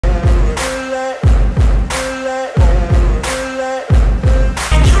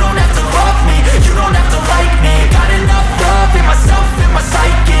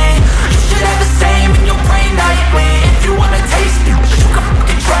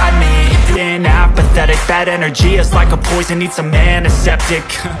Bad energy is like a poison, needs some antiseptic.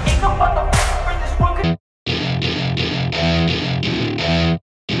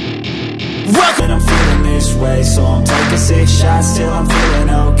 And I'm feeling this way, so I'm taking 6 shots till I'm feeling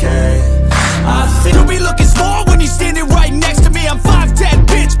okay. I think you'll be looking small when you're standing right next to me. I'm 5'10",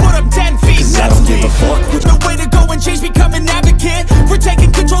 bitch, but I'm 10 feet next to me. I don't give a fuck. No way to go and change, become an advocate for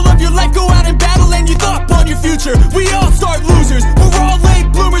taking control of your life. Go out and battle and you thought on your future. We all start losers, we're all late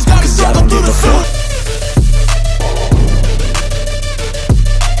bloomers. Gotta struggle through the food.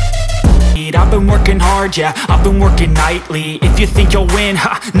 I've been working hard, yeah, I've been working nightly. If you think you'll win,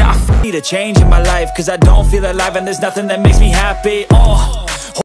 ha, nah. Need a change in my life, cause I don't feel alive and there's nothing that makes me happy.